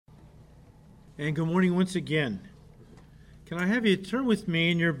And good morning once again. Can I have you turn with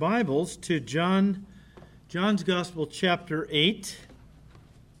me in your Bibles to John's Gospel, chapter 8.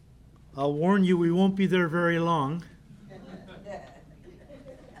 I'll warn you, we won't be there very long.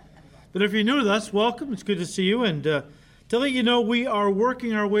 But if you're new to us, welcome. It's good to see you. And to let you know, we are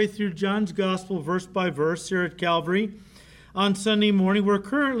working our way through John's Gospel verse by verse here at Calvary on Sunday morning. We're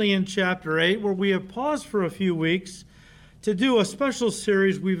currently in chapter 8, where we have paused for a few weeks to do a special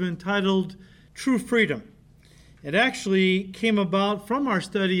series we've entitled True Freedom. It actually came about from our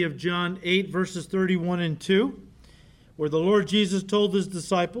study of John 8, verses 31 and 2, where the Lord Jesus told his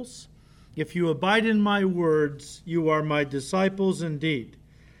disciples, "If you abide in my words, you are my disciples indeed,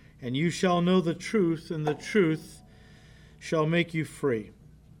 and you shall know the truth, and the truth shall make you free."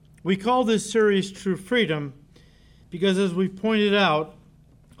 We call this series True Freedom because, as we pointed out,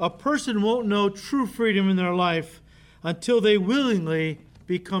 a person won't know true freedom in their life until they willingly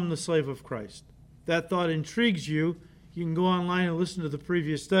become the slave of Christ. If that thought intrigues you, you can go online and listen to the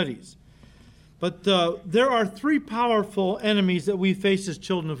previous studies. But there are three powerful enemies that we face as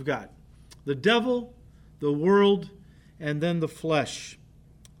children of God: the devil, the world, and then the flesh.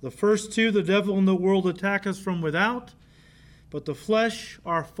 The first two, the devil and the world, attack us from without, but the flesh,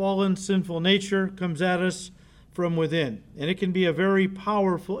 our fallen, sinful nature, comes at us from within. And it can be a very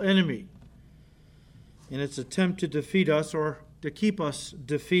powerful enemy in its attempt to defeat us or to keep us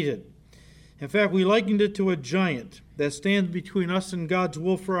defeated. In fact, we likened it to a giant that stands between us and God's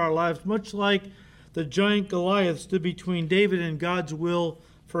will for our lives, much like the giant Goliath stood between David and God's will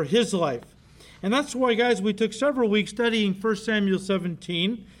for his life. And that's why, guys, we took several weeks studying 1 Samuel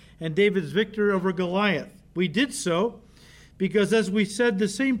 17 and David's victory over Goliath. We did so because, as we said, the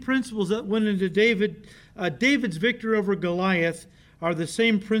same principles that went into David's victory over Goliath are the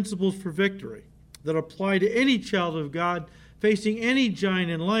same principles for victory that apply to any child of God facing any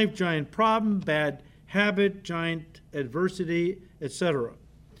giant in life, giant problem, bad habit, giant adversity, etc.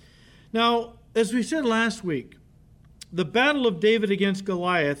 Now, as we said last week, the battle of David against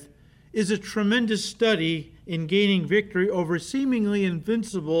Goliath is a tremendous study in gaining victory over seemingly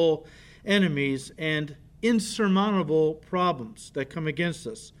invincible enemies and insurmountable problems that come against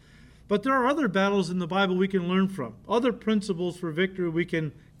us. But there are other battles in the Bible we can learn from, other principles for victory we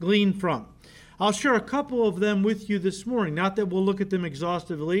can glean from. I'll share a couple of them with you this morning. Not that we'll look at them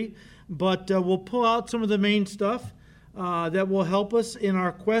exhaustively, but we'll pull out some of the main stuff that will help us in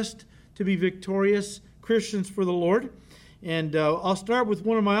our quest to be victorious Christians for the Lord. And I'll start with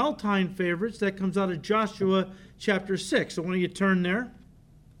one of my all-time favorites that comes out of Joshua chapter 6. So why don't you turn there?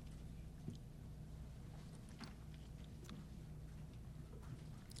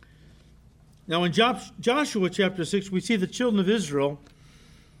 Now in Joshua chapter 6, we see the children of Israel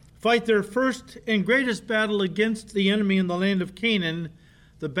fight their first and greatest battle against the enemy in the land of Canaan,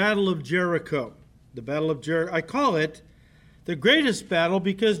 the Battle of Jericho. The Battle of Jericho. I call it the greatest battle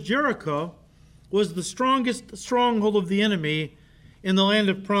because Jericho was the strongest stronghold of the enemy in the land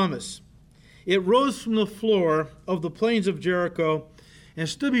of promise. It rose from the floor of the plains of Jericho and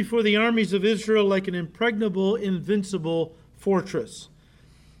stood before the armies of Israel like an impregnable, invincible fortress.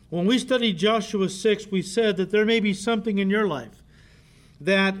 When we studied Joshua 6, we said that there may be something in your life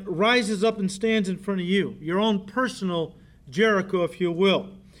that rises up and stands in front of you, your own personal Jericho, if you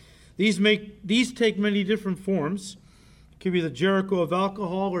will. These take many different forms. It could be the Jericho of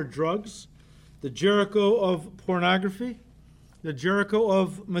alcohol or drugs, the Jericho of pornography, the Jericho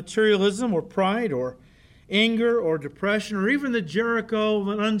of materialism or pride or anger or depression, or even the Jericho of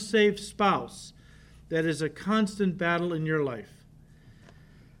an unsaved spouse that is a constant battle in your life.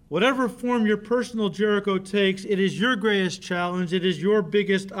 Whatever form your personal Jericho takes, it is your greatest challenge. It is your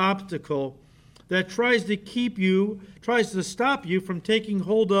biggest obstacle that tries to stop you from taking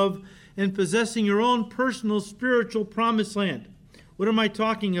hold of and possessing your own personal spiritual promised land. What am I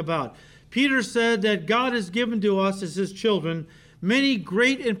talking about? Peter said that God has given to us as his children many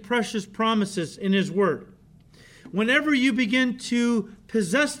great and precious promises in his word. Whenever you begin to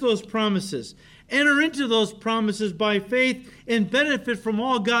possess those promises, enter into those promises by faith, and benefit from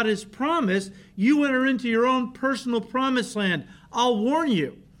all God has promised, you enter into your own personal promised land. I'll warn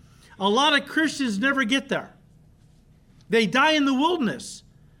you, a lot of Christians never get there. They die in the wilderness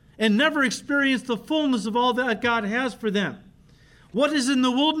and never experience the fullness of all that God has for them. What is in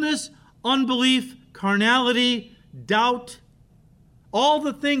the wilderness? Unbelief, carnality, doubt, all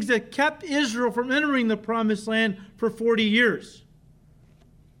the things that kept Israel from entering the promised land for 40 years.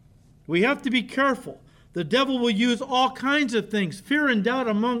 We have to be careful. The devil will use all kinds of things, fear and doubt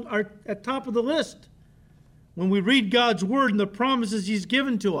at top of the list when we read God's word and the promises he's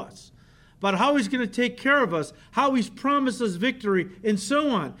given to us. about how he's going to take care of us, how he's promised us victory, and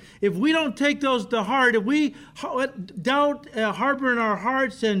so on. If we don't take those to heart, if we doubt, harbor in our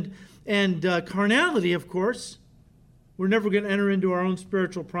hearts and carnality, of course, we're never going to enter into our own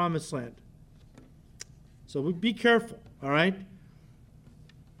spiritual promised land. So be careful, all right?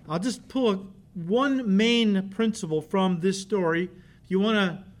 I'll just pull one main principle from this story. If you want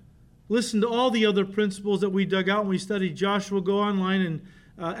to listen to all the other principles that we dug out when we studied Joshua, go online and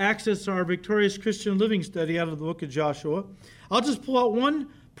access our Victorious Christian Living study out of the book of Joshua. I'll just pull out one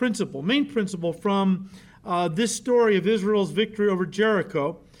principle, main principle from this story of Israel's victory over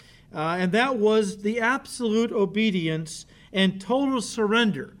Jericho, and that was the absolute obedience and total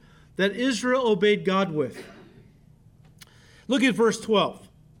surrender that Israel obeyed God with. Look at verse 12.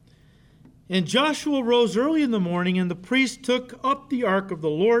 And Joshua rose early in the morning, and the priests took up the ark of the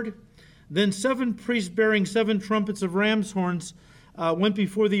Lord. Then 7 priests bearing 7 trumpets of ram's horns went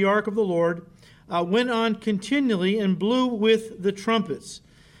before the ark of the Lord, went on continually and blew with the trumpets.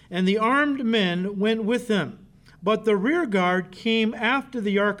 And the armed men went with them. But the rear guard came after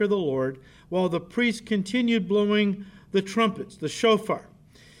the ark of the Lord, while the priests continued blowing the trumpets, the shofar.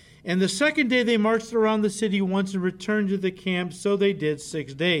 And the second day they marched around the city once and returned to the camp. So they did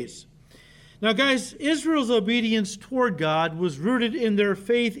 6 days. Now, guys, Israel's obedience toward God was rooted in their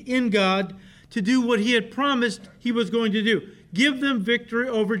faith in God to do what he had promised he was going to do. Give them victory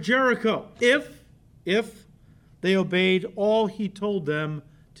over Jericho if they obeyed all he told them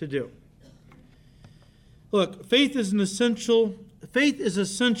to do. Look, faith is essential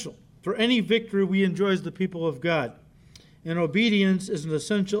for any victory we enjoy as the people of God. And obedience is an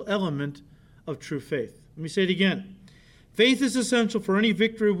essential element of true faith. Let me say it again. Faith is essential for any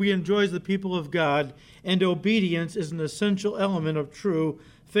victory we enjoy as the people of God, and obedience is an essential element of true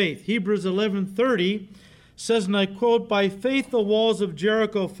faith. Hebrews 11:30 says, and I quote, by faith the walls of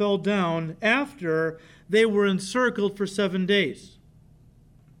Jericho fell down after they were encircled for 7 days.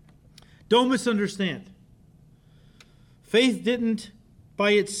 Don't misunderstand. Faith didn't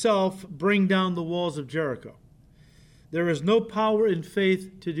by itself bring down the walls of Jericho. There is no power in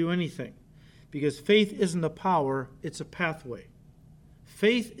faith to do anything, because faith isn't a power, it's a pathway.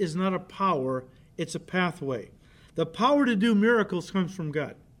 Faith is not a power, it's a pathway. The power to do miracles comes from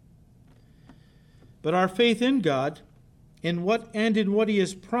God. But our faith in God in what he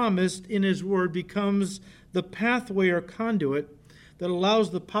has promised in his word becomes the pathway or conduit that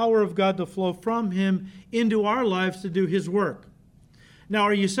allows the power of God to flow from him into our lives to do his work. Now,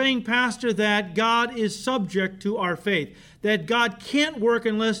 are you saying, Pastor, that God is subject to our faith? That God can't work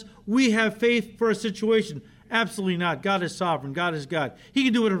unless we have faith for a situation? Absolutely not. God is sovereign. God is God. He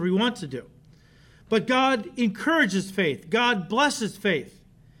can do whatever he wants to do. But God encourages faith. God blesses faith.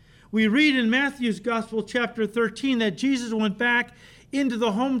 We read in Matthew's Gospel, chapter 13, that Jesus went back into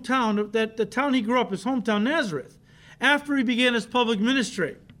the hometown, that the town he grew up, his hometown, Nazareth, after he began his public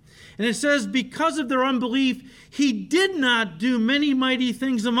ministry. And it says, because of their unbelief, he did not do many mighty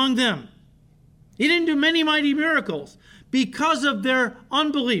things among them. He didn't do many mighty miracles because of their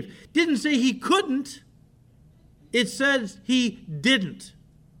unbelief. Didn't say he couldn't. It says he didn't,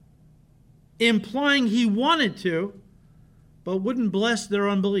 implying he wanted to, but wouldn't bless their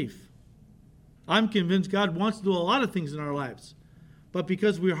unbelief. I'm convinced God wants to do a lot of things in our lives, but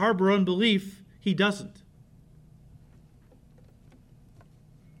because we harbor unbelief, he doesn't.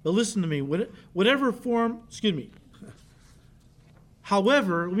 But listen to me,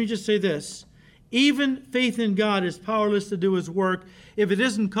 however, let me just say this. Even faith in God is powerless to do his work if it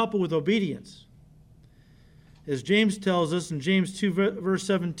isn't coupled with obedience. As James tells us in James 2, verse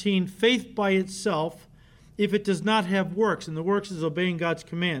 17, faith by itself, if it does not have works, and the works is obeying God's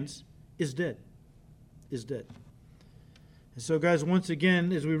commands, is dead. Is dead. And so, guys, once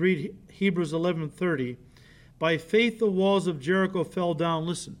again, as we read Hebrews 11:30, by faith the walls of Jericho fell down,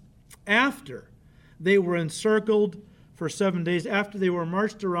 listen, after they were encircled for 7 days, after they were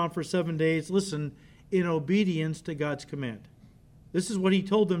marched around for 7 days, listen, in obedience to God's command. This is what he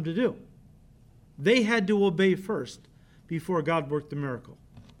told them to do. They had to obey first before God worked the miracle.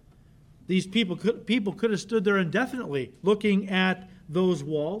 These people could have stood there indefinitely looking at those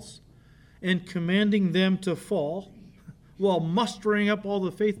walls and commanding them to fall while mustering up all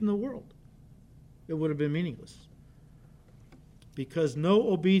the faith in the world. It would have been meaningless. Because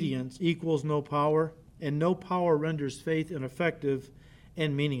no obedience equals no power, and no power renders faith ineffective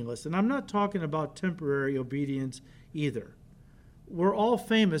and meaningless. And I'm not talking about temporary obedience either. We're all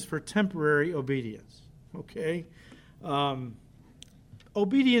famous for temporary obedience, okay?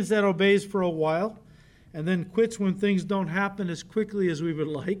 Obedience that obeys for a while and then quits when things don't happen as quickly as we would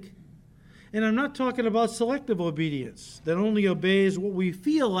like. And I'm not talking about selective obedience that only obeys what we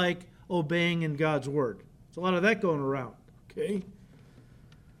feel like obeying in God's word. There's a lot of that going around, okay?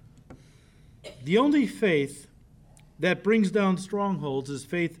 The only faith that brings down strongholds is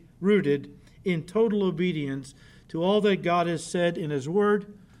faith rooted in total obedience to all that God has said in his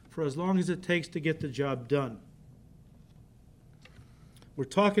word for as long as it takes to get the job done. We're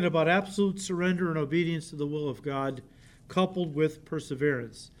talking about absolute surrender and obedience to the will of God coupled with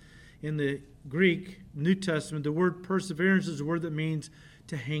perseverance. In the Greek New Testament, the word perseverance is a word that means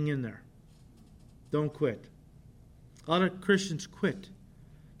to hang in there. Don't quit. A lot of Christians quit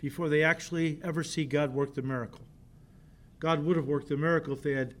before they actually ever see God work the miracle. God would have worked the miracle if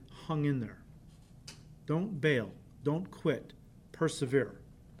they had hung in there. Don't bail. Don't quit. Persevere.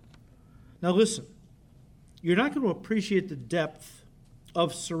 Now listen, you're not going to appreciate the depth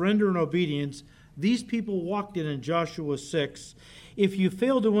of surrender and obedience these people walked in Joshua 6 if you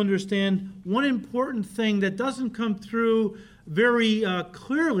fail to understand one important thing that doesn't come through very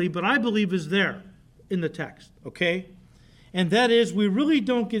clearly, but I believe is there in the text, okay? And that is, we really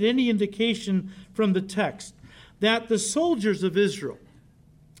don't get any indication from the text that the soldiers of Israel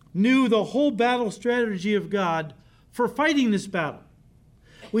knew the whole battle strategy of God for fighting this battle.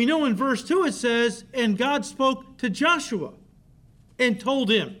 We know in verse 2 it says, and God spoke to Joshua and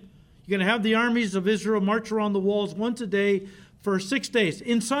told him, you're going to have the armies of Israel march around the walls once a day for 6 days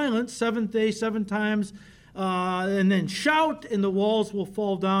in silence, 7th day, 7 times, and then shout, and the walls will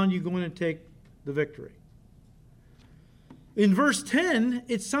fall down. You go in and take the victory. In verse 10,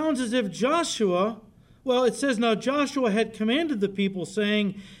 it sounds as if Joshua, well, it says, now Joshua had commanded the people,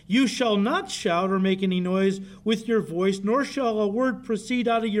 saying, you shall not shout or make any noise with your voice, nor shall a word proceed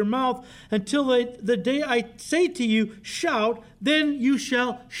out of your mouth until the day I say to you, shout, then you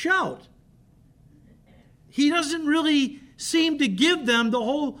shall shout. He doesn't really seem to give them the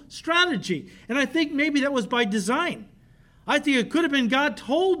whole strategy. And I think maybe that was by design. I think it could have been God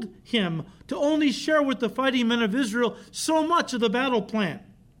told him to only share with the fighting men of Israel so much of the battle plan.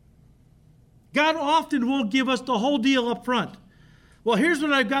 God often won't give us the whole deal up front. Well, here's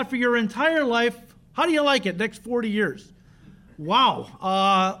what I've got for your entire life. How do you like it next 40 years?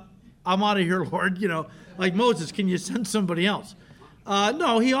 Wow. I'm out of here, Lord. You know, like Moses, can you send somebody else?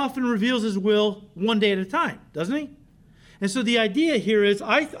 No, he often reveals his will one day at a time, doesn't he? And so the idea here is,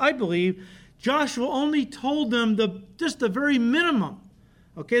 I believe, Joshua only told them just the very minimum,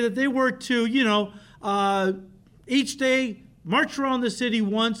 okay, that they were to, each day march around the city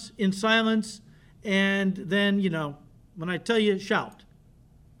once in silence, and then, when I tell you, shout.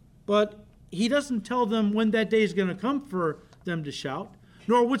 But he doesn't tell them when that day is going to come for them to shout,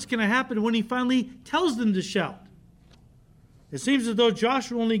 nor what's going to happen when he finally tells them to shout. It seems as though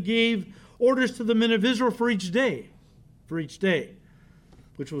Joshua only gave orders to the men of Israel for each day,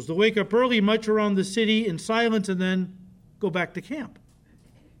 which was to wake up early, march around the city in silence, and then go back to camp.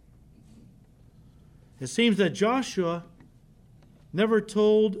 It seems that Joshua never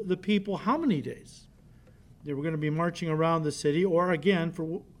told the people how many days they were going to be marching around the city, or again,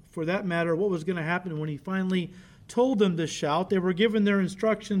 for that matter, what was going to happen when he finally told them to shout. They were given their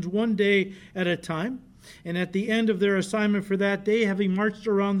instructions one day at a time, and at the end of their assignment for that day, having marched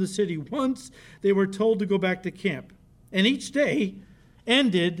around the city once, they were told to go back to camp. And each day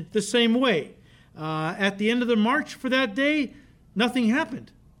ended the same way. At the end of the march for that day, nothing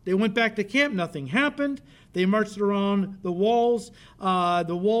happened. They went back to camp, nothing happened. They marched around the walls. The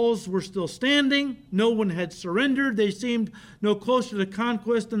walls were still standing. No one had surrendered. They seemed no closer to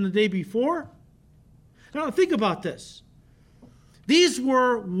conquest than the day before. Now, think about this. These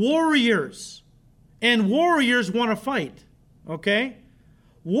were warriors, and warriors want to fight, okay?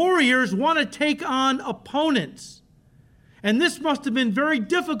 Warriors want to take on opponents. And this must have been very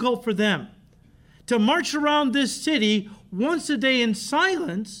difficult for them to march around this city once a day in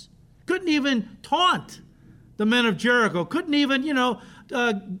silence. Couldn't even taunt the men of Jericho. Couldn't even,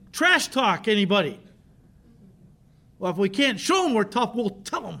 trash talk anybody. Well, if we can't show them we're tough, we'll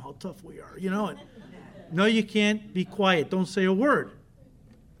tell them how tough we are, And, no, you can't. Be quiet. Don't say a word.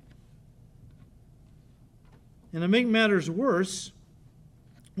 And to make matters worse,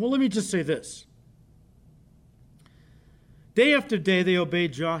 well, let me just say this. Day after day, they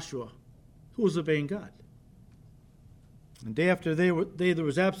obeyed Joshua, who was obeying God. And day after day, there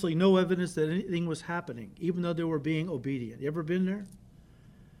was absolutely no evidence that anything was happening, even though they were being obedient. You ever been there?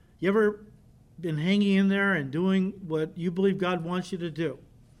 You ever been hanging in there and doing what you believe God wants you to do?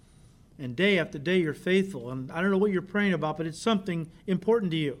 And day after day, you're faithful. And I don't know what you're praying about, but it's something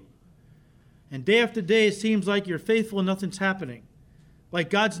important to you. And day after day, it seems like you're faithful and nothing's happening. Like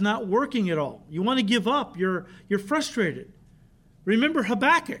God's not working at all. You want to give up. You're frustrated. Remember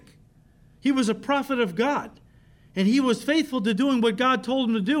Habakkuk. He was a prophet of God. And he was faithful to doing what God told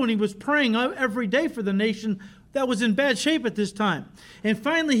him to do, and he was praying every day for the nation that was in bad shape at this time. And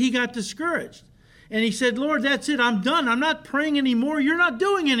finally, he got discouraged. And he said, Lord, that's it. I'm done. I'm not praying anymore. You're not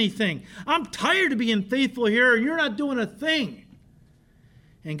doing anything. I'm tired of being faithful here, and you're not doing a thing.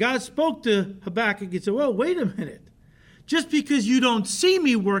 And God spoke to Habakkuk and said, well, wait a minute. Just because you don't see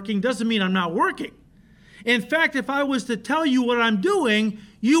me working doesn't mean I'm not working. In fact, if I was to tell you what I'm doing,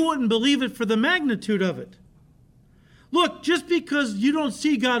 you wouldn't believe it for the magnitude of it. Look, just because you don't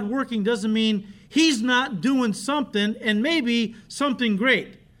see God working doesn't mean he's not doing something, and maybe something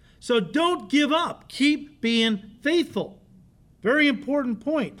great. So don't give up. Keep being faithful. Very important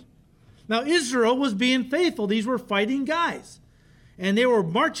point. Now, Israel was being faithful. These were fighting guys. And they were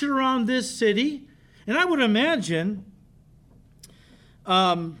marching around this city. And I would imagine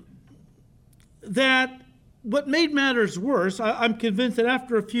that what made matters worse, I'm convinced that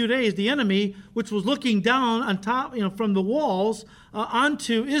after a few days, the enemy, which was looking down on top, from the walls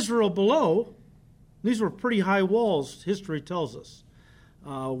onto Israel below, these were pretty high walls, history tells us,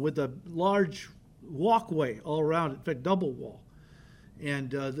 with a large walkway all around it, in fact, double wall.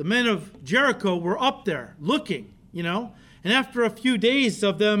 And the men of Jericho were up there looking, And after a few days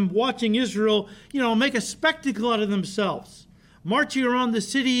of them watching Israel, make a spectacle out of themselves, marching around the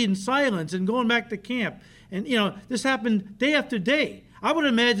city in silence and going back to camp. And, this happened day after day. I would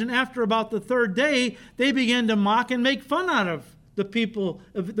imagine after about the third day, they began to mock and make fun out of the people,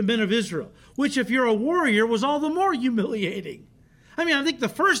 of the men of Israel, which if you're a warrior was all the more humiliating. I think the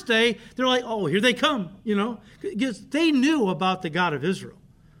first day, they're like, oh, here they come, because they knew about the God of Israel.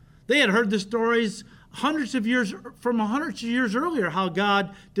 They had heard the stories hundreds of years earlier, how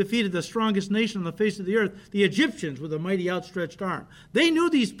God defeated the strongest nation on the face of the earth, the Egyptians, with a mighty outstretched arm. They knew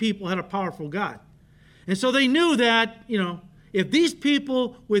these people had a powerful God. And so they knew that, if these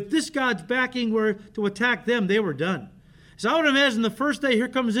people with this God's backing were to attack them, they were done. So I would imagine the first day, here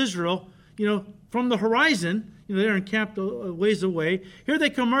comes Israel, from the horizon, they're encamped a ways away. Here they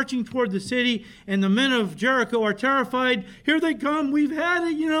come marching toward the city, and the men of Jericho are terrified. Here they come, we've had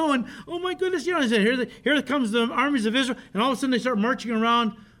it, and oh my goodness, here comes the armies of Israel, and all of a sudden they start marching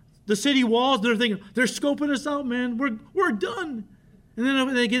around the city walls. They're thinking, they're scoping us out, man, we're done. And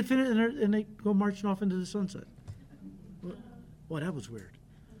then they get finished, and they go marching off into the sunset. Well, that was weird.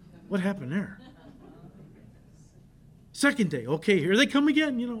 What happened there? Second day, okay, here they come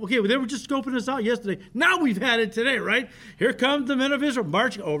again. Okay, well, they were just scoping us out yesterday. Now we've had it today, right? Here come the men of Israel,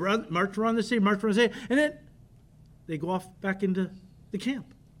 march around the city, and then they go off back into the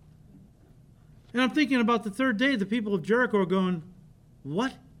camp. And I'm thinking about the third day, the people of Jericho are going,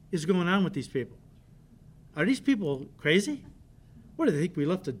 what is going on with these people? Are these people crazy? What, do they think we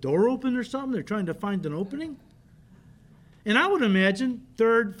left the door open or something? They're trying to find an opening? And I would imagine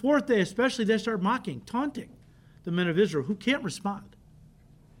third, fourth day especially, they start mocking, taunting the men of Israel who can't respond,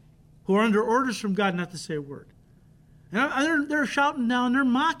 who are under orders from God not to say a word. And they're shouting now, and they're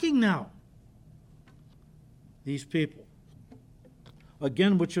mocking now. These people.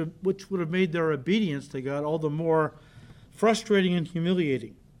 Again, which would have made their obedience to God all the more frustrating and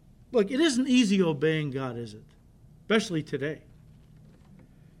humiliating. Look, it isn't easy obeying God, is it? Especially today.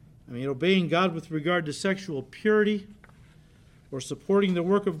 Obeying God with regard to sexual purity, or supporting the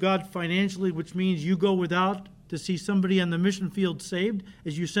work of God financially, which means you go without to see somebody on the mission field saved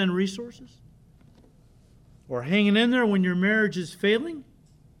as you send resources, or hanging in there when your marriage is failing.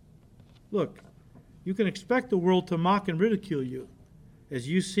 Look, you can expect the world to mock and ridicule you as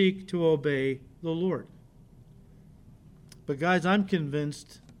you seek to obey the Lord. But guys, I'm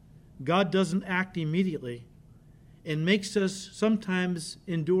convinced God doesn't act immediately and makes us sometimes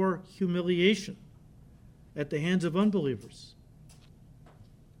endure humiliation at the hands of unbelievers.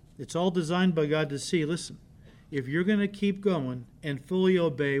 It's all designed by God to see, listen, if you're going to keep going and fully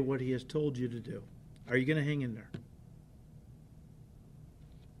obey what he has told you to do, are you going to hang in there?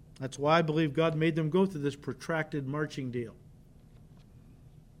 That's why I believe God made them go through this protracted marching deal.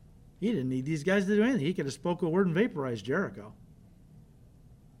 He didn't need these guys to do anything. He could have spoke a word and vaporized Jericho.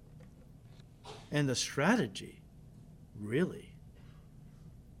 And the strategy, really.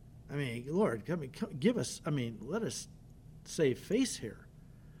 Lord, give us, let us save face here.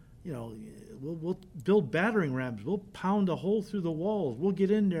 We'll build battering rams. We'll pound a hole through the walls. We'll get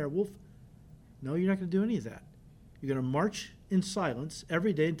in there. No, you're not going to do any of that. You're going to march in silence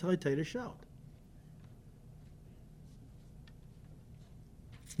every day until I tell you to shout.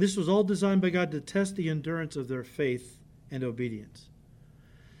 This was all designed by God to test the endurance of their faith and obedience.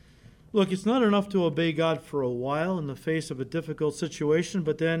 Look, it's not enough to obey God for a while in the face of a difficult situation,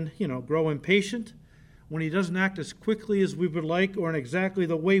 but then, grow impatient when he doesn't act as quickly as we would like or in exactly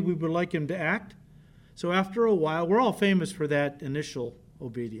the way we would like him to act. So after a while, we're all famous for that initial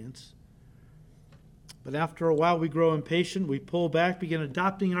obedience. But after a while, we grow impatient, we pull back, begin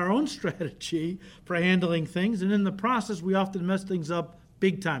adopting our own strategy for handling things, and in the process, we often mess things up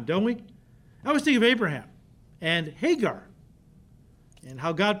big time, don't we? I always think of Abraham and Hagar, and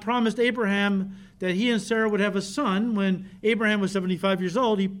how God promised Abraham that he and Sarah would have a son when Abraham was 75 years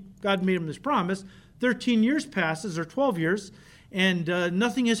old. God made him this promise. 13 years passes, or 12 years, and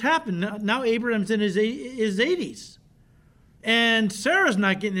nothing has happened. Now Abraham's in his 80s. And Sarah's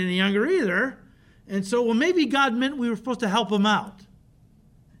not getting any younger either. And so, well, maybe God meant we were supposed to help him out.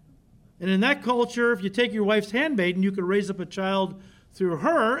 And in that culture, if you take your wife's handmaiden, you could raise up a child through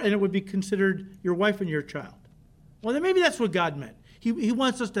her, and it would be considered your wife and your child. Well, then maybe that's what God meant. He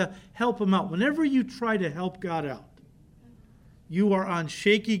wants us to help him out. Whenever you try to help God out, you are on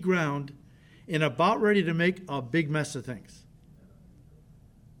shaky ground and about ready to make a big mess of things.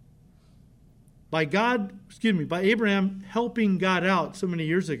 By Abraham helping God out so many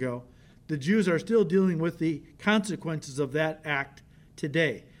years ago, the Jews are still dealing with the consequences of that act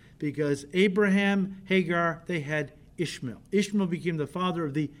today. Because Abraham, Hagar, they had Ishmael. Ishmael became the father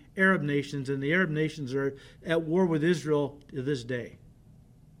of the Arab nations, and the Arab nations are at war with Israel to this day.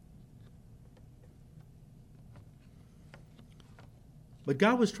 But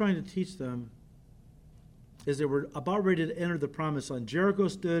God was trying to teach them as they were about ready to enter the promised land. Jericho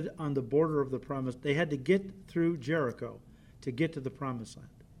stood on the border of the promise. They had to get through Jericho to get to the promised land.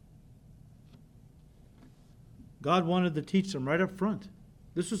 God wanted to teach them right up front.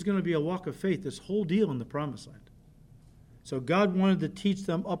 This was going to be a walk of faith, this whole deal in the promised land. So God wanted to teach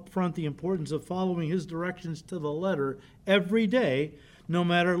them up front the importance of following his directions to the letter every day, no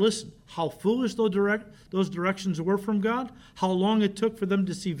matter, listen, how foolish those directions were from God, how long it took for them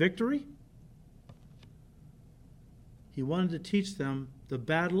to see victory. He wanted to teach them the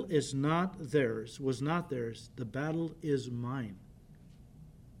battle is not theirs, was not theirs. The battle is mine.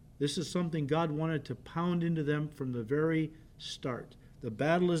 This is something God wanted to pound into them from the very start. The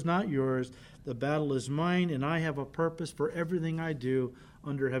battle is not yours. The battle is mine, and I have a purpose for everything I do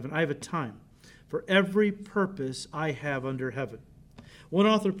under heaven. I have a time for every purpose I have under heaven. One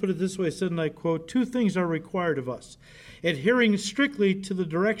author put it this way, said, and I quote, "Two things are required of us: adhering strictly to the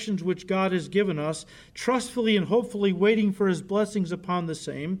directions which God has given us, trustfully and hopefully waiting for his blessings upon the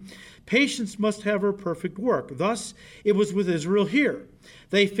same. Patience must have her perfect work. Thus it was with Israel here.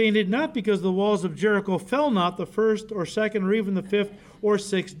 They fainted not because the walls of Jericho fell not the first or second or even the fifth or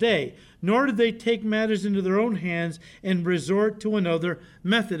sixth day, nor did they take matters into their own hands and resort to another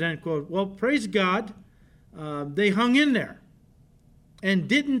method," end quote. Well, praise God, they hung in there and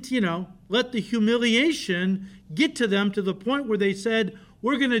didn't, let the humiliation get to them to the point where they said,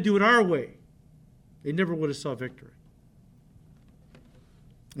 we're going to do it our way. They never would have saw victory.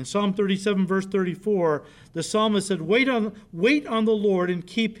 In Psalm 37, verse 34, the psalmist said, wait on the Lord and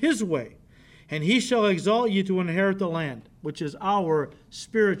keep his way, and he shall exalt you to inherit the land, which is our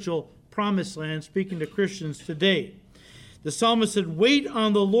spiritual promised land, speaking to Christians today. The psalmist said, wait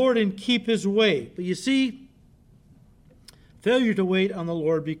on the Lord and keep his way. But you see, failure to wait on the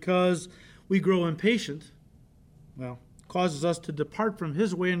Lord because we grow impatient, causes us to depart from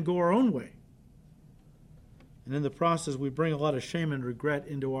his way and go our own way. And in the process, we bring a lot of shame and regret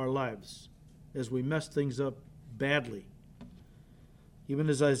into our lives as we mess things up badly. Even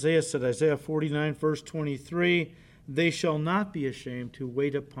as Isaiah said, Isaiah 49, verse 23, they shall not be ashamed to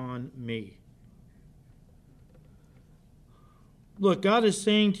wait upon me. Look, God is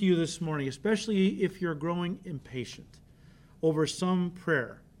saying to you this morning, especially if you're growing impatient over some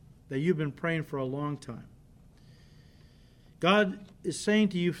prayer that you've been praying for a long time. God is saying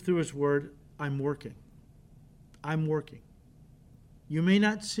to you through his word, I'm working. I'm working. You may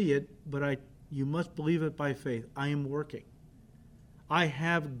not see it, but you must believe it by faith. I am working. I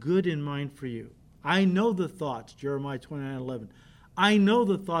have good in mind for you. I know the thoughts, Jeremiah 29:11. I know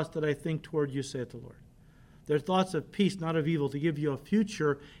the thoughts that I think toward you, saith the Lord. They're thoughts of peace, not of evil, to give you a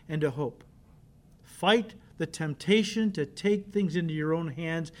future and a hope. Fight the temptation to take things into your own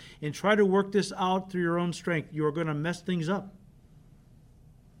hands and try to work this out through your own strength. You are going to mess things up.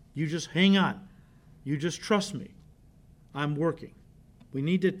 You just hang on. You just trust me. I'm working. We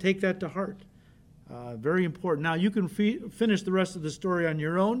need to take that to heart. Very important. Now, you can finish the rest of the story on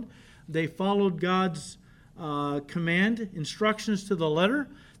your own. They followed God's command, instructions to the letter.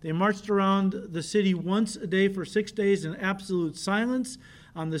 They marched around the city once a day for 6 days in absolute silence.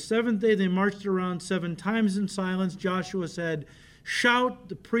 On the seventh day, they marched around 7 times in silence. Joshua said, shout.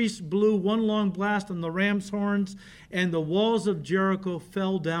 The priests blew one long blast on the ram's horns, and the walls of Jericho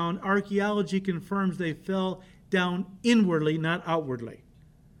fell down. Archaeology confirms they fell down inwardly, not outwardly.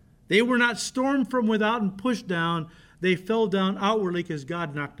 They were not stormed from without and pushed down. They fell down outwardly because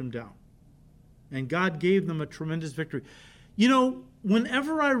God knocked them down. And God gave them a tremendous victory. You know,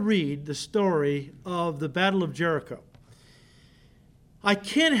 whenever I read the story of the Battle of Jericho, I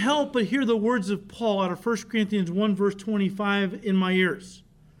can't help but hear the words of Paul out of 1 Corinthians 1 verse 25 in my ears,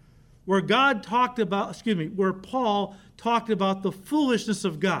 where Paul talked about the foolishness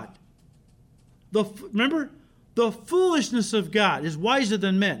of God. Remember? The foolishness of God is wiser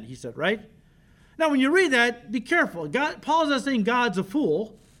than men, he said, right? Now, when you read that, be careful. Paul is not saying God's a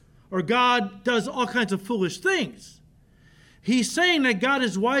fool or God does all kinds of foolish things. He's saying that God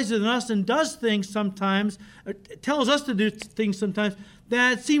is wiser than us and does things sometimes, tells us to do things sometimes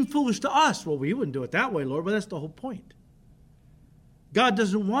that seem foolish to us. Well, we wouldn't do it that way, Lord, but that's the whole point. God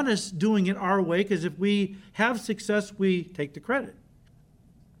doesn't want us doing it our way, because if we have success, we take the credit.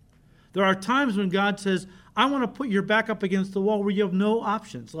 There are times when God says, I want to put your back up against the wall where you have no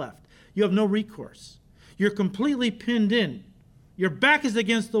options left. You have no recourse. You're completely pinned in. Your back is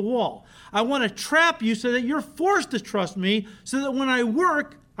against the wall. I want to trap you so that you're forced to trust me, so that when I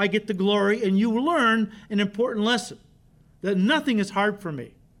work, I get the glory and you will learn an important lesson, that nothing is hard for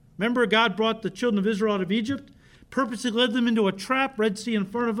me. Remember, God brought the children of Israel out of Egypt, purposely led them into a trap, Red Sea in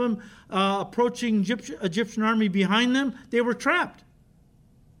front of them, approaching Egyptian army behind them. They were trapped.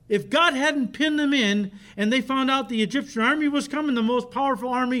 If God hadn't pinned them in and they found out the Egyptian army was coming, the most powerful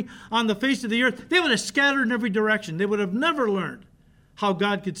army on the face of the earth, they would have scattered in every direction. They would have never learned how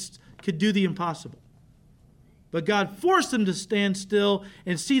God could do the impossible. But God forced them to stand still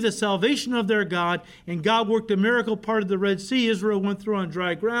and see the salvation of their God, and God worked a miracle, part of the Red Sea. Israel went through on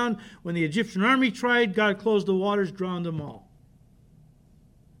dry ground. When the Egyptian army tried, God closed the waters, drowned them all.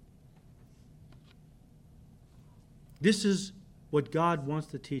 This is what God wants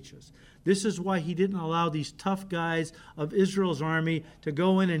to teach us. This is why he didn't allow these tough guys of Israel's army to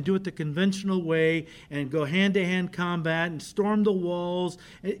go in and do it the conventional way and go hand-to-hand combat and storm the walls.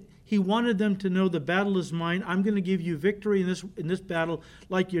 He wanted them to know the battle is mine. I'm going to give you victory in this battle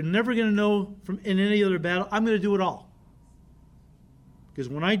like you're never going to know in any other battle. I'm going to do it all. Because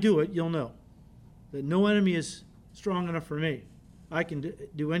when I do it, you'll know that no enemy is strong enough for me. I can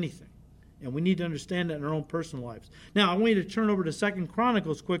do anything. And we need to understand that in our own personal lives. Now, I want you to turn over to 2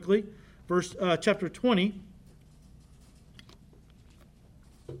 Chronicles quickly, chapter 20.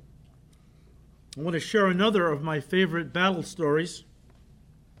 I want to share another of my favorite battle stories.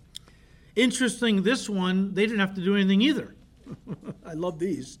 Interesting, this one, they didn't have to do anything either. I love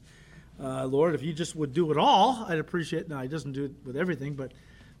these. Lord, if you just would do it all, I'd appreciate it. No, he doesn't do it with everything, but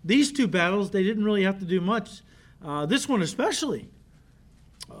these two battles, they didn't really have to do much. This one especially.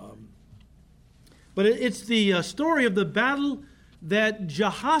 But it's the story of the battle that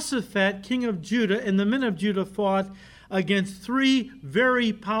Jehoshaphat, king of Judah, and the men of Judah fought against three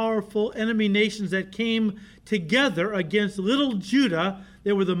very powerful enemy nations that came together against little Judah.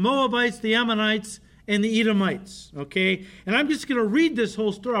 They were the Moabites, the Ammonites, and the Edomites. Okay? And I'm just going to read this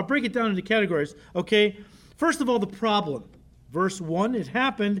whole story. I'll break it down into categories. Okay? First of all, the problem. Verse 1, it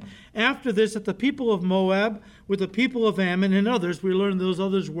happened after this that the people of Moab with the people of Ammon and others, we learned those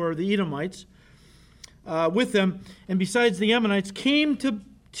others were the Edomites, with them, and besides the Ammonites, came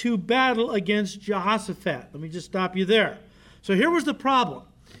to battle against Jehoshaphat. Let me just stop you there. So here was the problem.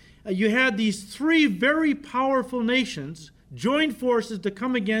 You had these three very powerful nations join forces to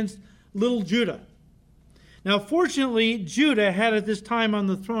come against little Judah. Now, fortunately, Judah had at this time on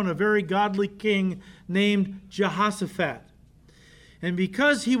the throne a very godly king named Jehoshaphat. And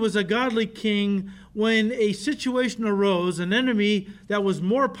because he was a godly king, when a situation arose, an enemy that was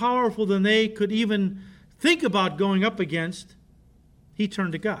more powerful than they could even think about going up against, he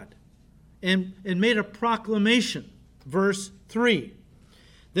turned to God and made a proclamation. Verse 3.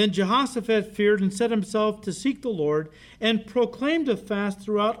 Then Jehoshaphat feared and set himself to seek the Lord and proclaimed a fast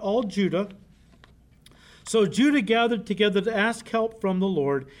throughout all Judah. So Judah gathered together to ask help from the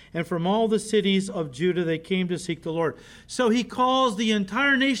Lord, and from all the cities of Judah they came to seek the Lord. So he calls the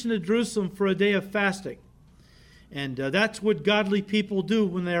entire nation of Jerusalem for a day of fasting. And that's what godly people do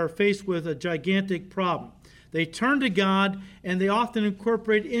when they are faced with a gigantic problem. They turn to God, and they often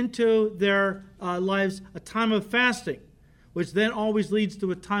incorporate into their lives a time of fasting, which then always leads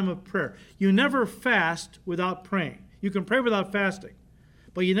to a time of prayer. You never fast without praying. You can pray without fasting,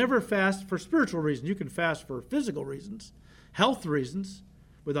 but you never fast for spiritual reasons. You can fast for physical reasons, health reasons,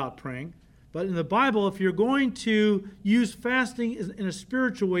 without praying. But in the Bible, if you're going to use fasting in a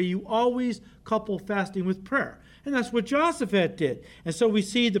spiritual way, you always couple fasting with prayer. And that's what Jehoshaphat did. And so we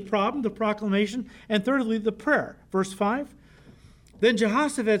see the problem, the proclamation, and thirdly, the prayer. Verse 5, Then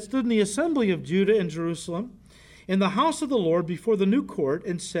Jehoshaphat stood in the assembly of Judah and Jerusalem, in the house of the Lord before the new court,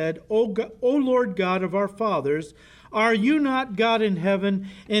 and said, O Lord God of our fathers, are you not God in heaven,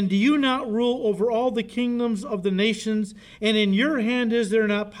 and do you not rule over all the kingdoms of the nations? And in your hand is there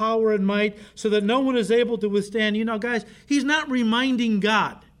not power and might, so that no one is able to withstand? You know, guys, he's not reminding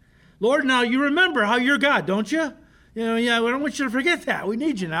God. Lord, now you remember how you're God, don't you? You know, yeah, we don't want you to forget that. We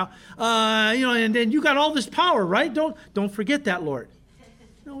need you now. And then you got all this power, right? Don't forget that, Lord.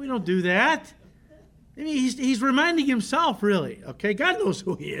 No, we don't do that. I mean, he's reminding himself, really. Okay, God knows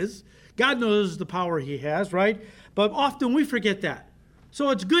who he is. God knows the power he has, right? But often we forget that. So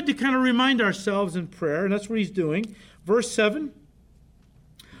it's good to kind of remind ourselves in prayer, and that's what he's doing. Verse 7,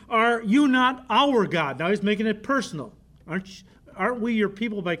 are you not our God? Now he's making it personal. Aren't we your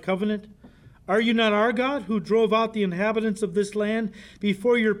people by covenant? Are you not our God, who drove out the inhabitants of this land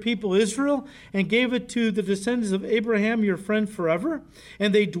before your people Israel, and gave it to the descendants of Abraham, your friend, forever?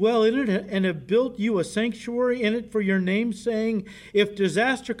 And they dwell in it, and have built you a sanctuary in it for your name, saying, if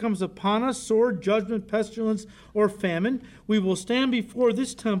disaster comes upon us, sword, judgment, pestilence, or famine, we will stand before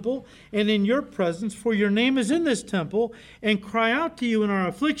this temple and in your presence, for your name is in this temple, and cry out to you in our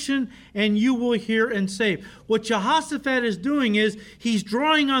affliction, and you will hear and save. What Jehoshaphat is doing is he's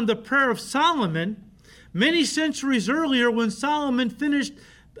drawing on the prayer of Solomon many centuries earlier, when Solomon finished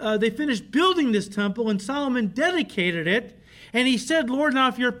building this temple, and Solomon dedicated it. And he said, Lord, now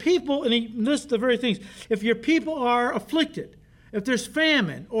if your people, and he lists the very things, if your people are afflicted, if there's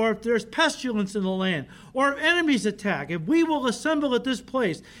famine, or if there's pestilence in the land, or if enemies attack, if we will assemble at this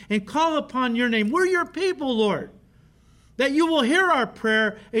place and call upon your name, we're your people, Lord, that you will hear our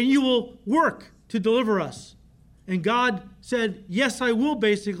prayer and you will work to deliver us. And God said, yes, I will,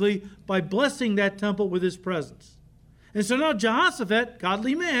 basically, by blessing that temple with his presence. And so now Jehoshaphat,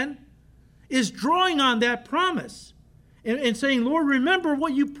 godly man, is drawing on that promise and saying, Lord, remember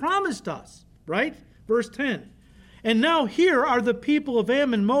what you promised us, right? Verse 10. And now here are the people of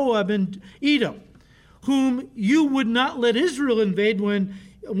Ammon, Moab, and Edom, whom you would not let Israel invade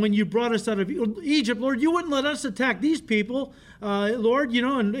when you brought us out of Egypt. Lord, you wouldn't let us attack these people, Lord,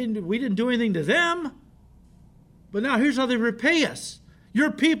 and we didn't do anything to them. But now here's how they repay us.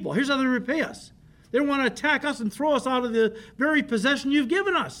 Your people, here's how they repay us. They want to attack us and throw us out of the very possession you've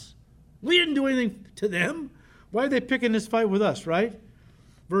given us. We didn't do anything to them. Why are they picking this fight with us, right?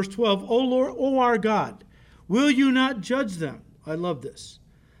 Verse 12, O Lord, O our God, will you not judge them? I love this.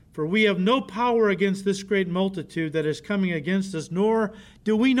 For we have no power against this great multitude that is coming against us, nor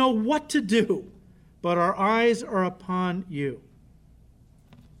do we know what to do, but our eyes are upon you.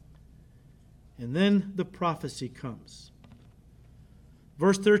 And then the prophecy comes.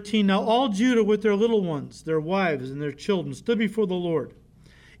 Verse 13, now all Judah with their little ones, their wives and their children, stood before the Lord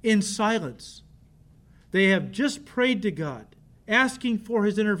in silence. They have just prayed to God, asking for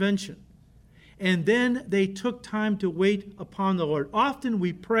his intervention. And then they took time to wait upon the Lord. Often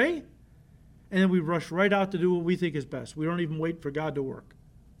we pray, and then we rush right out to do what we think is best. We don't even wait for God to work.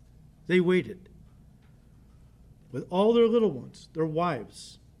 They waited. With all their little ones, their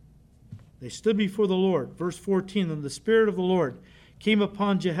wives, they stood before the Lord. Verse 14, and the Spirit of the Lord came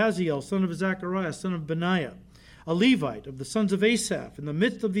upon Jehaziel, son of Zechariah, son of Benaiah, a Levite of the sons of Asaph, in the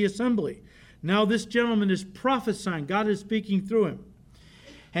midst of the assembly. Now this gentleman is prophesying. God is speaking through him.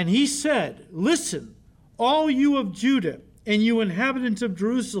 And he said, listen, all you of Judah, and you inhabitants of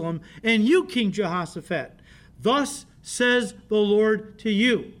Jerusalem, and you, King Jehoshaphat, thus says the Lord to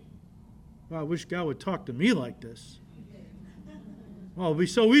you. Well, I wish God would talk to me like this. Well, it would be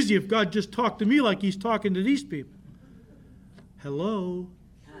so easy if God just talked to me like he's talking to these people. Hello?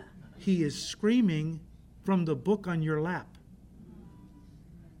 He is screaming from the book on your lap.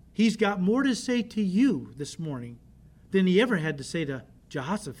 He's got more to say to you this morning than he ever had to say to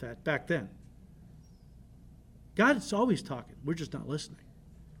Jehoshaphat back then. God's always talking. We're just not listening.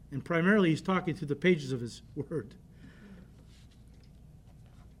 And primarily he's talking through the pages of his word.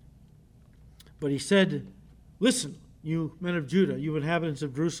 But he said, listen, you men of Judah, you inhabitants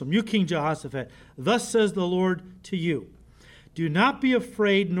of Jerusalem, you King Jehoshaphat, thus says the Lord to you, do not be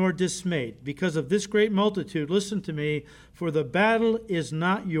afraid nor dismayed because of this great multitude. Listen to me, for the battle is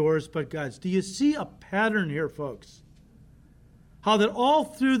not yours but God's. Do you see a pattern here, folks? How that all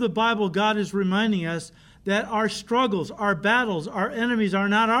through the Bible, God is reminding us that our struggles, our battles, our enemies are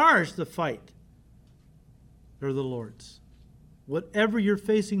not ours to fight. They're the Lord's. Whatever you're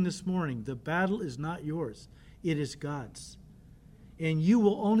facing this morning, the battle is not yours. It is God's. And you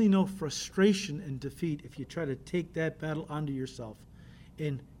will only know frustration and defeat if you try to take that battle onto yourself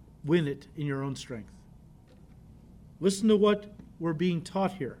and win it in your own strength. Listen to what we're being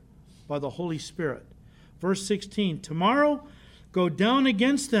taught here by the Holy Spirit. Verse 16, tomorrow go down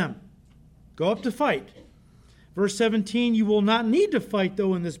against them. Go up to fight. Verse 17, you will not need to fight,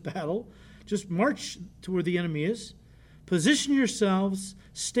 though, in this battle. Just march to where the enemy is. Position yourselves,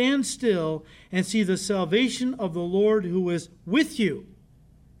 stand still, and see the salvation of the Lord who is with you.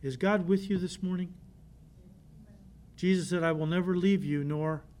 Is God with you this morning? Jesus said, I will never leave you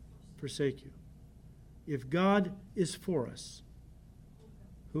nor forsake you. If God is for us,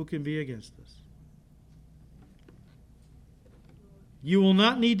 who can be against us? You will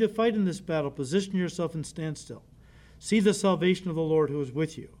not need to fight in this battle. Position yourself and stand still. See the salvation of the Lord who is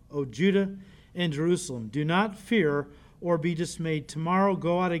with you. O Judah and Jerusalem, do not fear or be dismayed. Tomorrow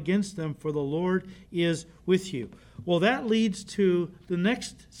go out against them, for the Lord is with you. Well, that leads to the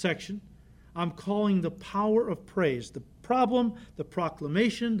next section I'm calling the power of praise. The problem, the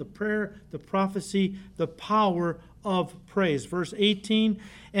proclamation, the prayer, the prophecy, the power of praise. Verse 18,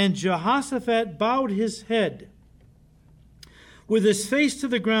 and Jehoshaphat bowed his head with his face to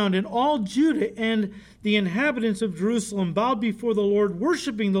the ground, and all Judah and the inhabitants of Jerusalem bowed before the Lord,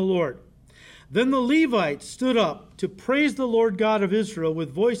 worshiping the Lord. Then the Levites stood up to praise the Lord God of Israel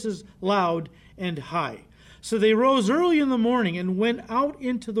with voices loud and high. So they rose early in the morning and went out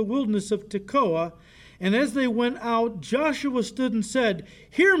into the wilderness of Tekoa. And as they went out, Joshua stood and said,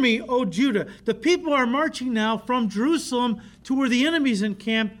 hear me, O Judah. The people are marching now from Jerusalem to where the enemy's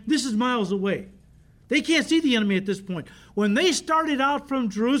encamped. This is miles away. They can't see the enemy at this point. When they started out from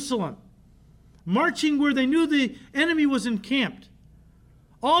Jerusalem, marching where they knew the enemy was encamped,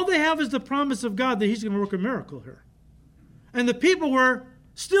 all they have is the promise of God that he's going to work a miracle here. And the people were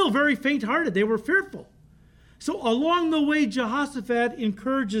still very faint-hearted. They were fearful. So along the way, Jehoshaphat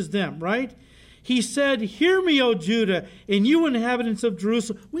encourages them, right? He said, hear me, O Judah, and you inhabitants of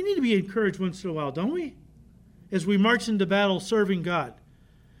Jerusalem. We need to be encouraged once in a while, don't we? As we march into battle serving God.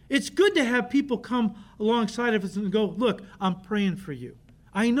 It's good to have people come alongside of us and go, look, I'm praying for you.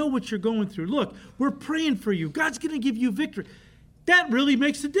 I know what you're going through. Look, we're praying for you. God's going to give you victory. That really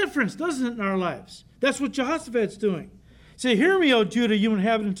makes a difference, doesn't it, in our lives? That's what Jehoshaphat's doing. Say, hear me, O Judah, you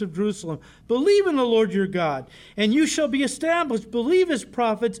inhabitants of Jerusalem. Believe in the Lord your God, and you shall be established. Believe his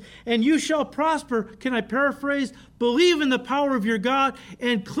prophets, and you shall prosper. Can I paraphrase? Believe in the power of your God,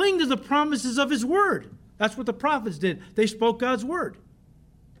 and cling to the promises of his word. That's what the prophets did. They spoke God's word.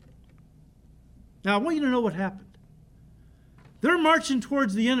 Now, I want you to know what happened. They're marching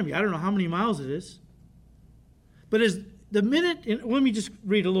towards the enemy. I don't know how many miles it is. But as the minute, and let me just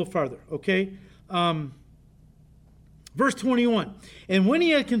read a little farther, okay? Verse 21, and when he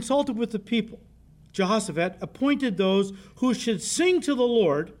had consulted with the people, Jehoshaphat appointed those who should sing to the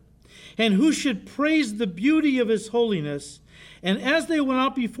Lord and who should praise the beauty of his holiness. And as they went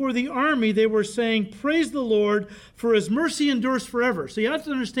out before the army, they were saying, praise the Lord, for his mercy endures forever. So you have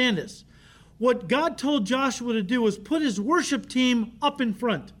to understand this. What God told Joshua to do was put his worship team up in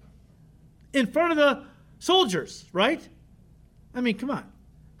front of the soldiers, right? I mean, come on.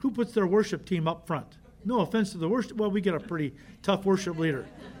 Who puts their worship team up front? No offense to the worship. Well, we get a pretty tough worship leader.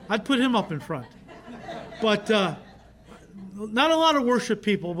 I'd put him up in front. But not a lot of worship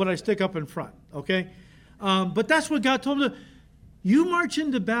people would I stick up in front, okay? But that's what God told him to. You march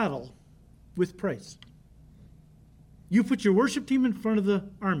into battle with praise. You put your worship team in front of the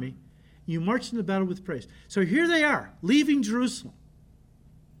army. You march into battle with praise. So here they are, leaving Jerusalem,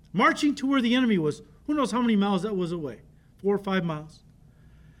 marching to where the enemy was. Who knows how many miles that was away? 4 or 5 miles.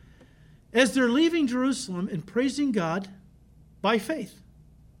 As they're leaving Jerusalem and praising God by faith,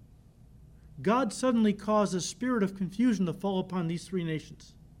 God suddenly caused a spirit of confusion to fall upon these 3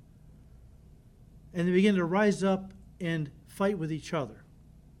 nations. And they begin to rise up and fight with each other,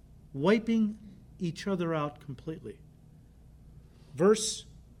 wiping each other out completely. Verse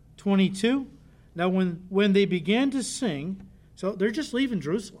 22, now when they began to sing, so they're just leaving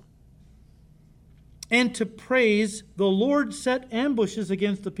Jerusalem, and to praise, the Lord set ambushes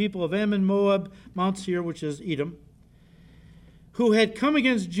against the people of Ammon, Moab, Mount Seir, which is Edom, who had come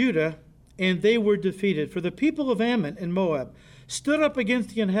against Judah, and they were defeated. For the people of Ammon and Moab stood up against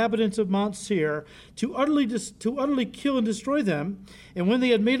the inhabitants of Mount Seir to utterly kill and destroy them. And when they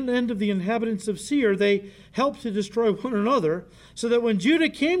had made an end of the inhabitants of Seir, they helped to destroy one another, so that when Judah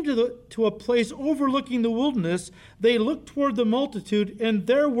came to a place overlooking the wilderness, they looked toward the multitude, and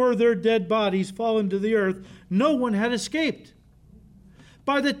there were their dead bodies fallen to the earth. No one had escaped.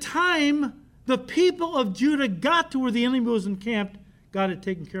 By the time the people of Judah got to where the enemy was encamped, God had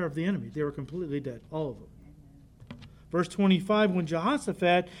taken care of the enemy. They were completely dead, all of them. Verse 25, when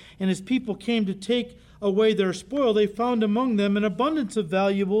Jehoshaphat and his people came to take away their spoil, they found among them an abundance of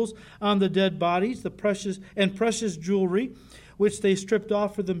valuables on the dead bodies, the precious jewelry, which they stripped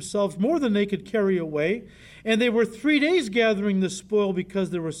off for themselves, more than they could carry away. And they were 3 days gathering the spoil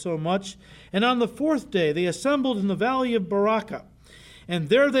because there was so much. And on the 4th day they assembled in the valley of Barakah. And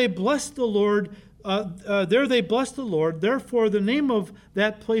there they blessed the Lord. Therefore the name of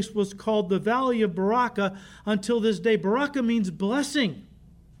that place was called the Valley of Barakah until this day. Barakah means blessing.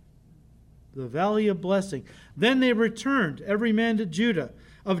 The Valley of Blessing. Then they returned, every man to Judah.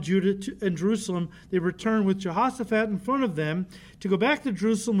 And Jerusalem, they returned with Jehoshaphat in front of them to go back to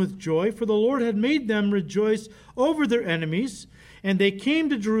Jerusalem with joy, for the Lord had made them rejoice over their enemies. And they came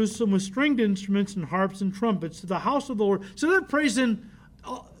to Jerusalem with stringed instruments and harps and trumpets to the house of the Lord. So they're praising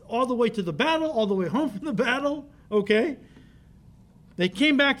all the way to the battle, all the way home from the battle, okay? They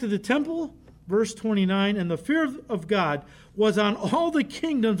came back to the temple, verse 29, and the fear of God was on all the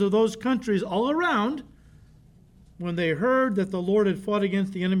kingdoms of those countries all around, when they heard that the Lord had fought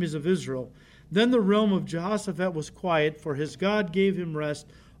against the enemies of Israel. Then the realm of Jehoshaphat was quiet, for his God gave him rest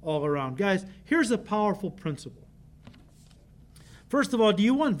all around. Guys, here's a powerful principle. First of all, do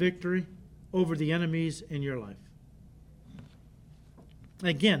you want victory over the enemies in your life?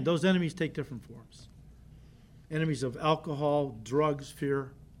 Again, those enemies take different forms. Enemies of alcohol, drugs,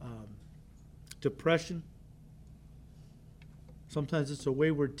 fear, depression. Sometimes it's a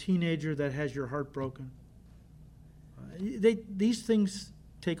wayward teenager that has your heart broken. These things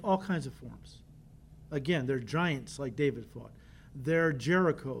take all kinds of forms. Again, they're giants like David fought. They're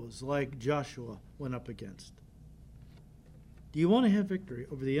Jerichos like Joshua went up against. Do you want to have victory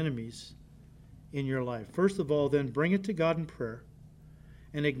over the enemies in your life? First of all, then bring it to God in prayer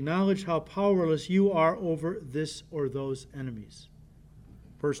and acknowledge how powerless you are over this or those enemies.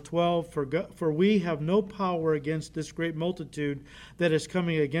 Verse 12, for we have no power against this great multitude that is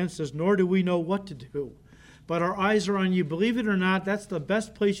coming against us, nor do we know what to do. But our eyes are on you. Believe it or not, that's the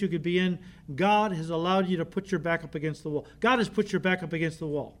best place you could be in. God has allowed you to put your back up against the wall. God has put your back up against the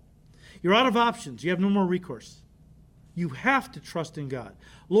wall. You're out of options. You have no more recourse. You have to trust in God.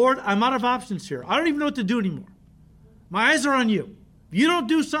 Lord, I'm out of options here. I don't even know what to do anymore. My eyes are on you. If you don't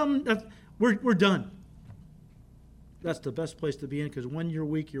do something, we're done. That's the best place to be in, because when you're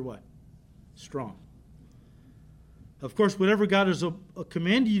weak, you're what? Strong. Of course, whatever God has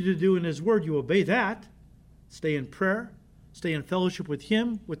commanded you to do in His Word, you obey that. Stay in prayer. Stay in fellowship with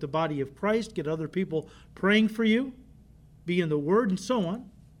Him, with the body of Christ. Get other people praying for you. Be in the Word and so on.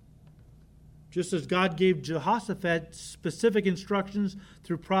 Just as God gave Jehoshaphat specific instructions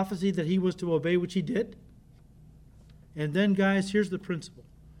through prophecy that he was to obey, which he did. And then, guys, here's the principle.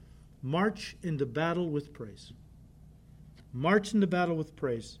 March into battle with praise. March into battle with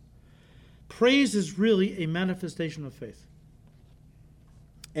praise. Praise is really a manifestation of faith.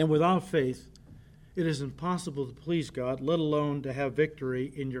 And without faith, it is impossible to please God, let alone to have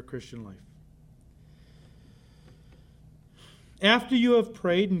victory in your Christian life. After you have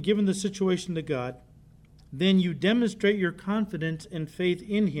prayed and given the situation to God, then you demonstrate your confidence and faith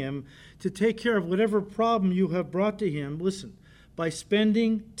in Him to take care of whatever problem you have brought to Him, listen, by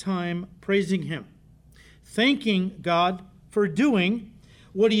spending time praising Him, thanking God for doing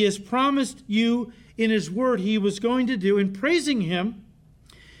what He has promised you in His Word He was going to do, and praising Him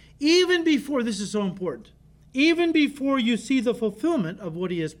even before, this is so important, even before you see the fulfillment of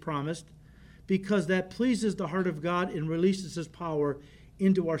what He has promised, because that pleases the heart of God and releases His power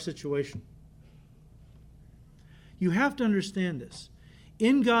into our situation. You have to understand this.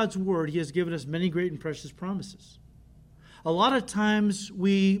 In God's Word, He has given us many great and precious promises. A lot of times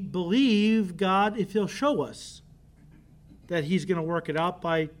we believe God if He'll show us that He's going to work it out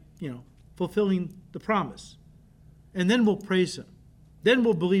by, fulfilling the promise. And then we'll praise Him. Then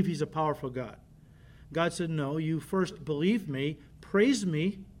we'll believe He's a powerful God. God said, no, you first believe me, praise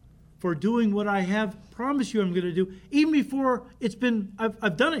me for doing what I have promised you I'm going to do, even before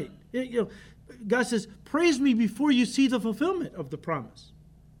I've done it. God says, praise me before you see the fulfillment of the promise.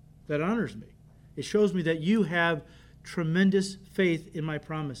 That honors me. It shows me that you have tremendous faith in my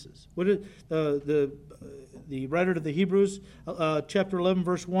promises. What did the writer to the Hebrews, chapter 11,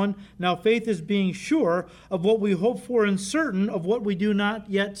 verse 1, now faith is being sure of what we hope for and certain of what we do not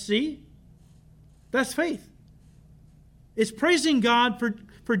yet see. That's faith. It's praising God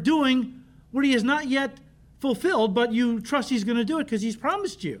for doing what He has not yet fulfilled, but you trust He's going to do it because He's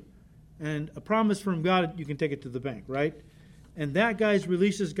promised you. And a promise from God, you can take it to the bank, right? And that, guys,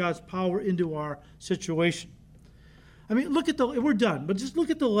 releases God's power into our situation. I mean, we're done, but just look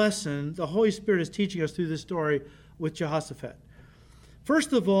at the lesson the Holy Spirit is teaching us through this story with Jehoshaphat.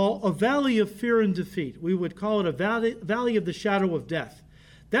 First of all, a valley of fear and defeat. We would call it a valley of the shadow of death.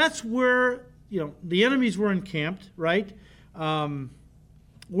 That's where, the enemies were encamped, right?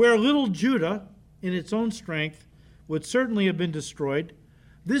 Where little Judah, in its own strength, would certainly have been destroyed,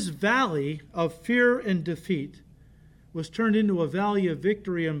 this valley of fear and defeat was turned into a valley of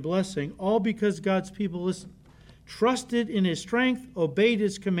victory and blessing, all because God's people listened, trusted in his strength, obeyed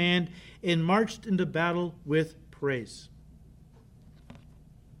his command, and marched into battle with praise.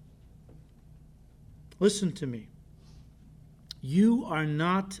 Listen to me. You are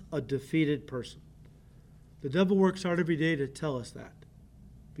not a defeated person. The devil works hard every day to tell us that,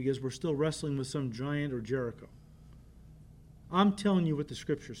 because we're still wrestling with some giant or Jericho. I'm telling you what the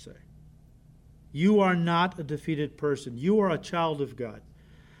scriptures say. You are not a defeated person. You are a child of God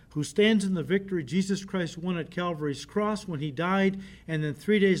who stands in the victory Jesus Christ won at Calvary's cross when he died, and then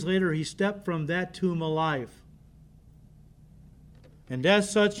 3 days later he stepped from that tomb alive. And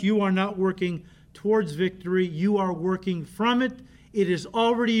as such, you are not working towards victory. You are working from it. It is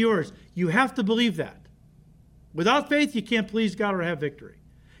already yours. You have to believe that. Without faith, you can't please God or have victory.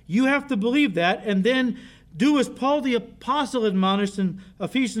 You have to believe that, and then do as Paul the Apostle admonished in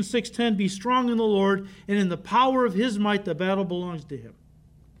Ephesians 6:10, be strong in the Lord, and in the power of his might the battle belongs to him.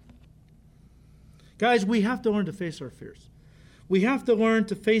 Guys, we have to learn to face our fears. We have to learn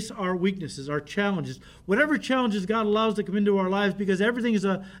to face our weaknesses, our challenges, whatever challenges God allows to come into our lives, because everything is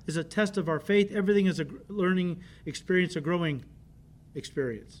a test of our faith. Everything is a learning experience, a growing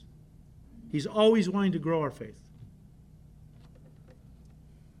experience. He's always wanting to grow our faith.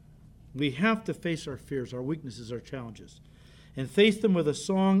 We have to face our fears, our weaknesses, our challenges, and face them with a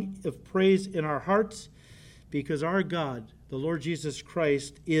song of praise in our hearts, because our God, the Lord Jesus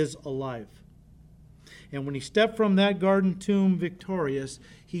Christ, is alive. And when he stepped from that garden tomb victorious,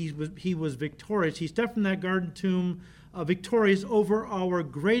 he was victorious. He stepped from that garden tomb victorious over our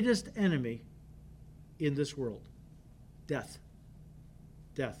greatest enemy in this world, death.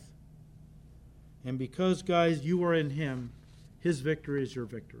 Death. And because, guys, you are in him, his victory is your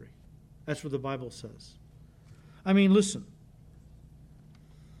victory. That's what the Bible says. I mean, listen.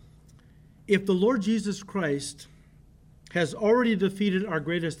 If the Lord Jesus Christ has already defeated our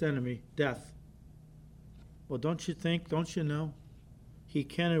greatest enemy, death, well, don't you think, don't you know, he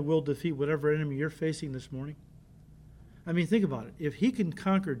can and will defeat whatever enemy you're facing this morning? I mean, think about it. If he can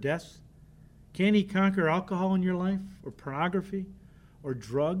conquer death, can he conquer alcohol in your life, or pornography, or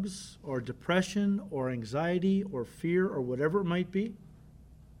drugs, or depression, or anxiety, or fear, or whatever it might be?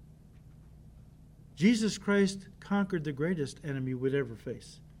 Jesus Christ conquered the greatest enemy we'd ever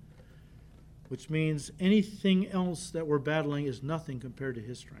face, which means anything else that we're battling is nothing compared to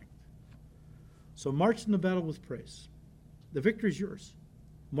his strength. So march into battle with praise. The victory is yours.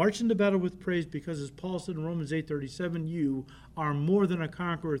 March into battle with praise, because as Paul said in Romans 8:37, you are more than a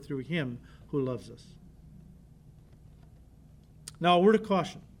conqueror through him who loves us. Now, a word of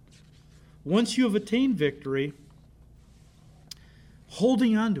caution. Once you have attained victory,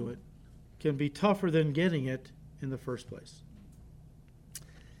 holding on to it can be tougher than getting it in the first place.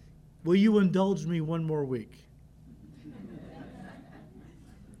 Will you indulge me one more week?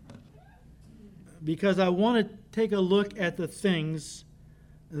 Because I want to take a look at the things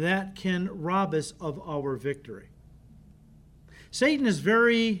that can rob us of our victory. Satan is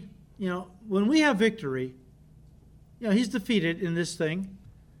very, when we have victory, he's defeated in this thing.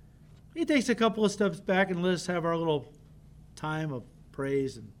 He takes a couple of steps back and let us have our little time of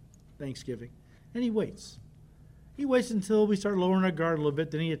praise and thanksgiving. And he waits. He waits until we start lowering our guard a little bit,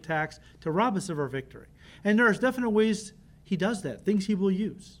 then he attacks to rob us of our victory. And there's definite ways he does that, things he will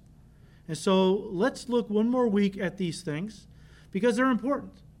use. And so let's look one more week at these things, because they're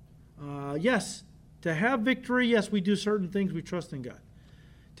important. Yes, to have victory, yes, we do certain things, we trust in God.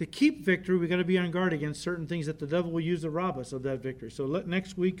 To keep victory, we've got to be on guard against certain things that the devil will use to rob us of that victory. So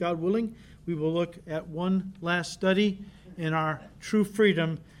next week, God willing, we will look at one last study in our True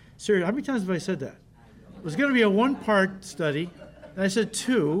Freedom series. How many times have I said that? It was going to be a one-part study. Then I said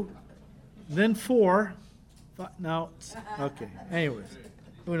 2, then 4. Now, okay. Anyways,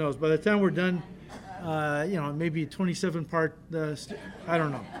 who knows? By the time we're done, maybe a 27-part, I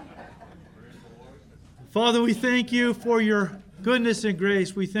don't know. Father, we thank you for your goodness and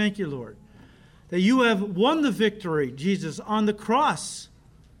grace. We thank you, Lord, that you have won the victory, Jesus, on the cross.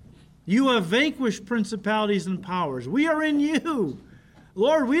 You have vanquished principalities and powers. We are in you.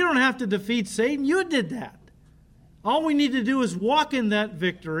 Lord, we don't have to defeat Satan. You did that. All we need to do is walk in that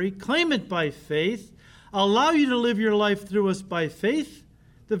victory, claim it by faith, allow you to live your life through us by faith.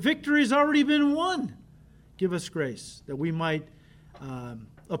 The victory has already been won. Give us grace that we might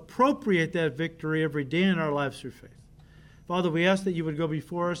appropriate that victory every day in our lives through faith. Father, we ask that you would go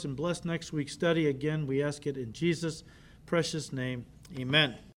before us and bless next week's study. Again, we ask it in Jesus' precious name. Amen.